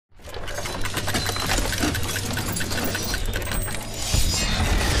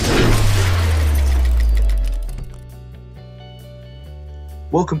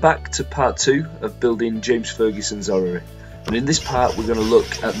Welcome back to part 2 of building James Ferguson's Orrery, and in this part we're going to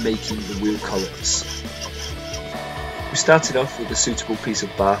look at making the wheel collets. We started off with a suitable piece of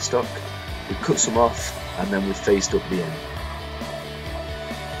bar stock, we cut some off and then we faced up the end.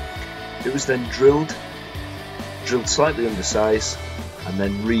 It was then drilled slightly undersize and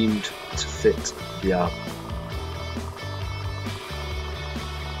then reamed to fit the arbor.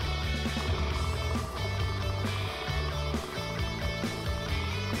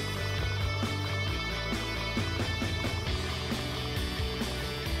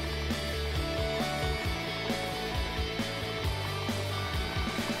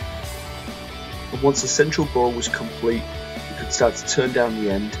 And once the central bore was complete, we could start to turn down the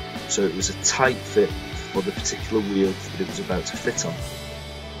end so it was a tight fit for the particular wheel that it was about to fit on.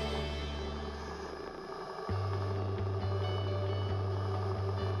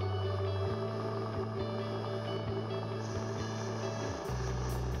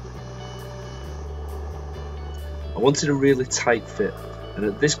 I wanted a really tight fit, and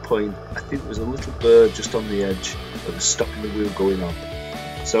at this point I think there was a little burr just on the edge that was stopping the wheel going on.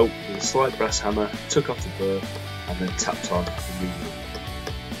 So with a slight brass hammer, took off the burr and then tapped on the new wheel.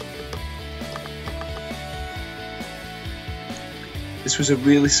 This was a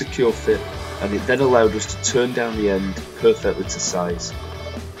really secure fit, and it then allowed us to turn down the end perfectly to size.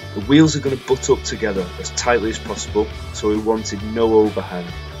 The wheels are going to butt up together as tightly as possible, so we wanted no overhang.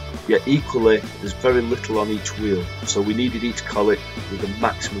 Yet equally, there's very little on each wheel, so we needed each collet with the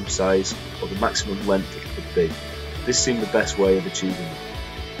maximum size or the maximum length it could be. This seemed the best way of achieving it.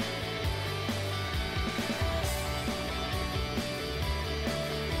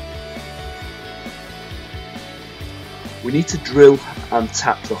 We need to drill and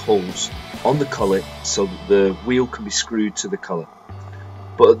tap the holes on the collet so that the wheel can be screwed to the collet.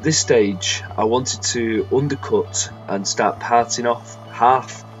 But at this stage I wanted to undercut and start parting off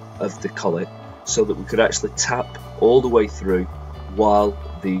half of the collet so that we could actually tap all the way through while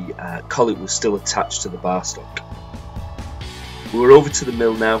the collet was still attached to the bar stock. We were over to the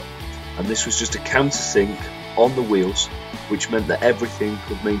mill now, and this was just a countersink on the wheels, which meant that everything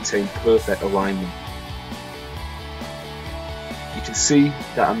could maintain perfect alignment. You can see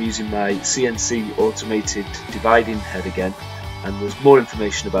that I'm using my CNC automated dividing head again, and there's more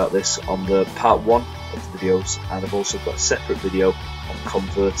information about this on the part 1 of the videos, and I've also got a separate video on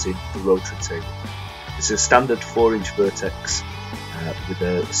converting the rotary table. It's a standard 4-inch vertex with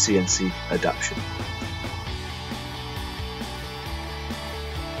a CNC adaptation.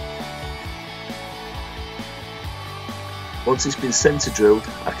 Once it's been centre drilled,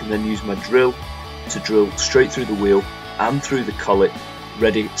 I can then use my drill to drill straight through the wheel and through the collet,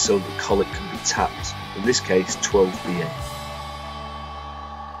 ready so the collet can be tapped, in this case 12 BA.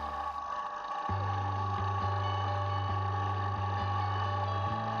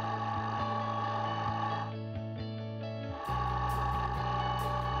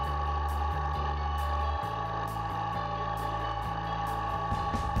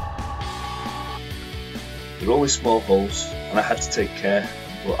 They're only small holes and I had to take care,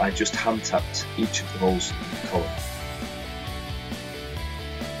 but I just hand tapped each of the holes in the collet.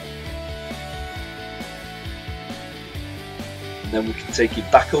 And then we can take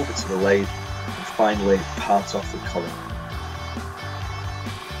it back over to the lathe and finally part off the collet.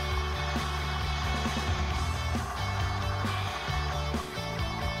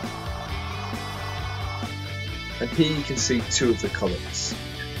 And here you can see 2 of the collets.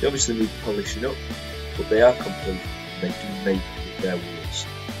 They obviously need polishing up, but they are complete and they do make with their wheels.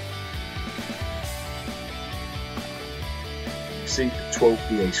 You can see the 12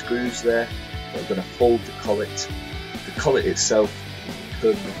 BA screws there that are going to hold the collet. The collet itself will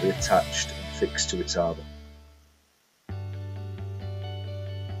be permanently attached and fixed to its arbor.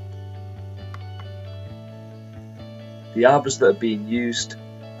 The arbors that are being used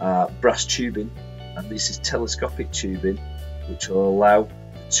are brass tubing, and this is telescopic tubing, which will allow the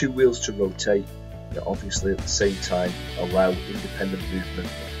 2 wheels to rotate, but obviously at the same time allow independent movement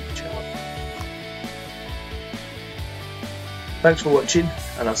of each arm. Thanks for watching,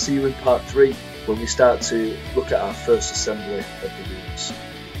 and I'll see you in part 3 when we start to look at our first assembly of the wheels.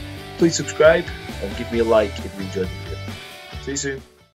 Please subscribe and give me a like if you enjoyed the video. See you soon.